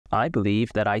I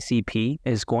believe that ICP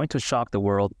is going to shock the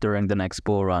world during the next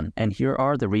bull run, and here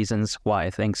are the reasons why I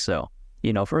think so.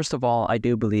 First of all, I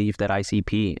do believe that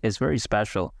ICP is very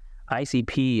special.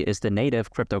 ICP is the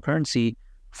native cryptocurrency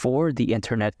for the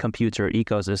internet computer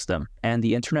ecosystem, and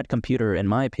the internet computer, in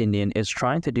my opinion, is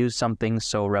trying to do something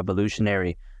so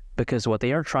revolutionary, because what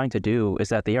they are trying to do is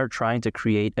that they are trying to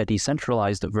create a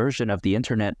decentralized version of the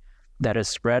internet that is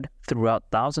spread throughout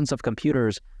thousands of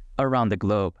computers around the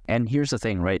globe. And here's the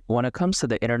thing, right? When it comes to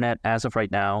the internet as of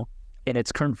right now, in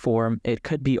its current form, it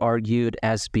could be argued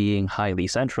as being highly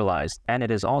centralized, and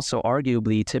it is also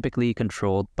arguably typically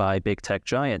controlled by big tech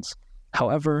giants.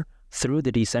 However, through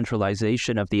the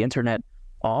decentralization of the internet,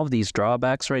 all of these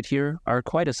drawbacks right here are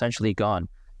quite essentially gone.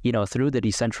 Through the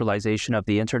decentralization of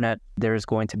the internet, there is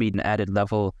going to be an added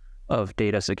level of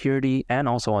data security, and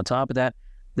also on top of that,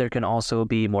 there can also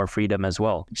be more freedom as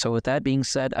well. So with that being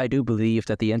said, I do believe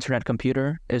that the internet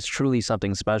computer is truly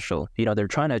something special. They're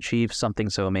trying to achieve something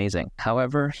so amazing.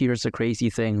 However, here's the crazy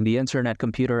thing. The internet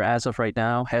computer as of right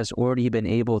now has already been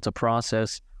able to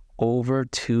process over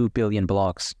 2 billion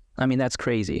blocks. That's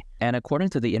crazy. And according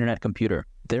to the internet computer,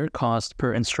 their cost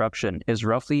per instruction is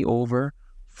roughly over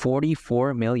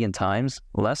 44 million times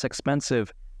less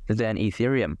expensive than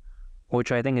Ethereum,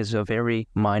 which I think is a very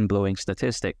mind-blowing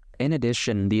statistic. In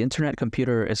addition, the internet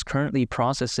computer is currently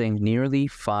processing nearly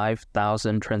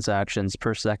 5,000 transactions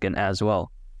per second as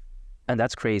well. And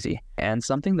that's crazy. And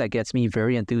something that gets me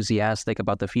very enthusiastic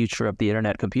about the future of the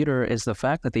internet computer is the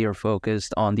fact that they are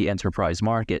focused on the enterprise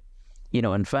market.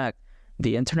 In fact,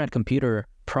 the internet computer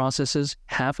processes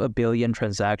 500 million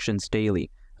transactions daily,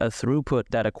 a throughput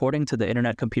that, according to the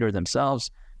internet computer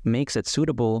themselves, makes it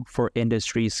suitable for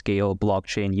industry-scale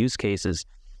blockchain use cases.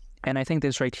 And I think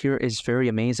this right here is very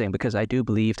amazing because I do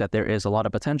believe that there is a lot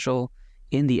of potential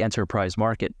in the enterprise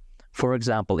market. For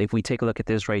example, if we take a look at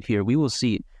this right here, we will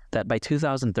see that by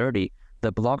 2030,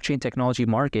 the blockchain technology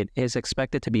market is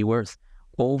expected to be worth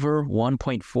over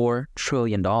 $1.4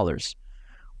 trillion,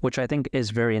 which I think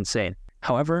is very insane.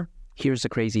 However, here's the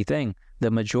crazy thing. The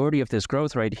majority of this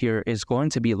growth right here is going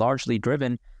to be largely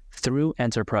driven through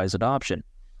enterprise adoption.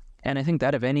 And I think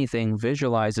that, if anything,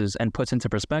 visualizes and puts into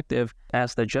perspective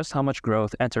as to just how much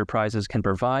growth enterprises can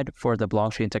provide for the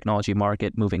blockchain technology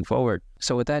market moving forward.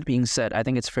 So with that being said, I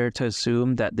think it's fair to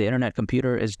assume that the internet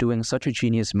computer is doing such a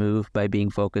genius move by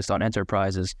being focused on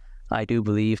enterprises. I do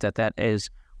believe that that is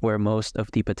where most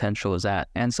of the potential is at.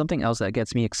 And something else that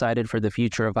gets me excited for the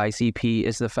future of ICP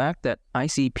is the fact that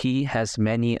ICP has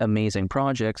many amazing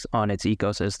projects on its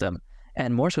ecosystem.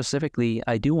 And more specifically,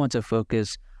 I do want to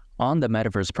focus on the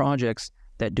metaverse projects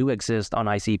that do exist on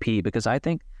ICP, because I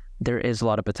think there is a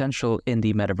lot of potential in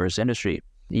the metaverse industry.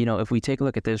 If we take a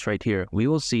look at this right here, we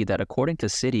will see that according to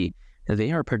Citi,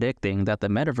 they are predicting that the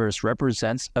metaverse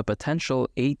represents a potential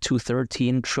 $8 to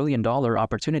 $13 trillion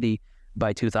opportunity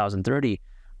by 2030,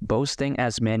 boasting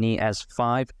as many as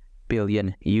 5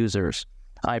 billion users.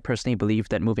 I personally believe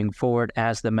that moving forward,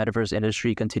 as the metaverse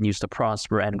industry continues to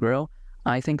prosper and grow,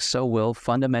 I think so will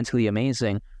fundamentally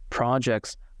amazing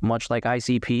projects much like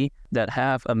ICP that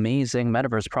have amazing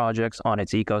metaverse projects on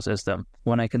its ecosystem.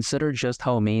 When I consider just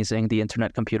how amazing the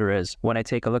internet computer is, when I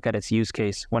take a look at its use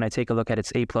case, when I take a look at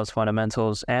its A+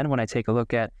 fundamentals, and when I take a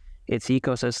look at its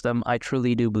ecosystem, I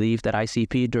truly do believe that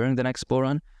ICP during the next bull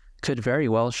run could very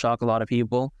well shock a lot of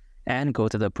people and go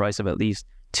to the price of at least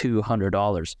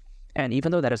 $200. And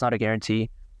even though that is not a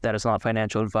guarantee, that is not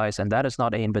financial advice, and that is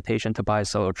not an invitation to buy,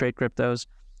 sell, or trade cryptos,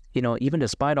 even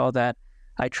despite all that,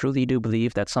 I truly do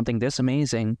believe that something this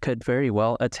amazing could very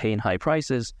well attain high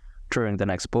prices during the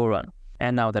next bull run.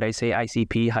 And now that I say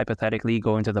ICP hypothetically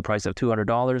going to the price of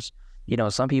 $200,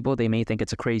 some people, they may think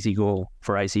it's a crazy goal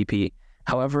for ICP.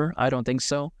 However, I don't think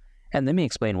so. And let me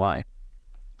explain why.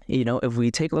 If we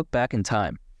take a look back in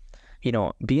time,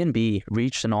 BNB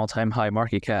reached an all-time high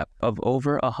market cap of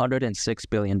over $106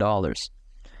 billion.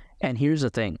 And here's the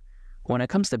thing. When it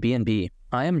comes to BNB,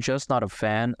 I am just not a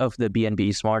fan of the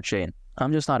BNB smart chain.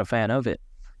 I'm just not a fan of it.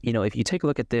 If you take a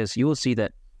look at this, you will see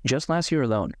that just last year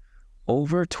alone,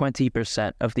 over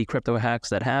 20% of the crypto hacks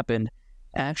that happened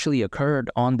actually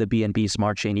occurred on the BNB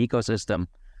smart chain ecosystem,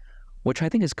 which I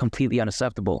think is completely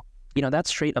unacceptable. That's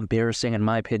straight embarrassing in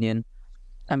my opinion.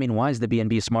 Why is the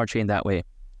BNB smart chain that way?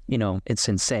 It's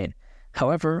insane.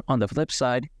 However, on the flip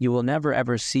side, you will never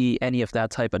ever see any of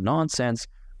that type of nonsense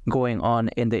going on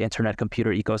in the internet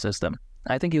computer ecosystem.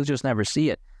 I think you'll just never see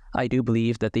it. I do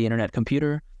believe that the internet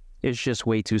computer is just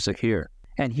way too secure.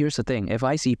 And here's the thing, if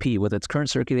ICP with its current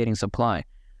circulating supply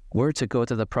were to go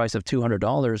to the price of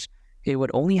 $200, it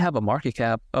would only have a market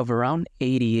cap of around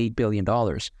 $88 billion,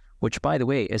 which by the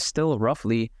way is still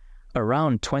roughly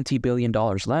around $20 billion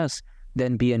less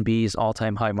than BNB's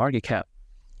all-time high market cap.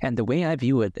 And the way I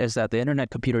view it is that the internet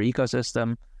computer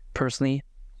ecosystem, personally,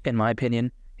 in my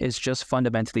opinion, is just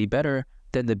fundamentally better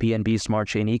than the BNB smart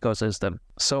chain ecosystem.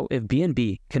 So if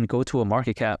BNB can go to a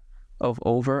market cap of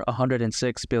over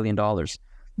 $106 billion,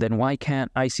 then why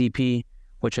can't ICP,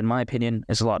 which in my opinion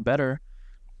is a lot better,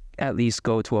 at least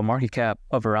go to a market cap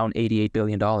of around $88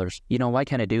 billion? You know, why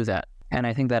can't it do that? And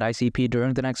I think that ICP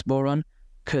during the next bull run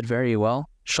could very well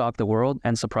shock the world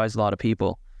and surprise a lot of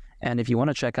people. And if you want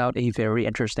to check out a very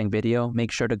interesting video,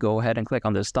 make sure to go ahead and click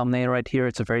on this thumbnail right here.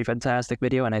 It's a very fantastic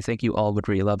video, and I think you all would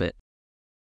really love it.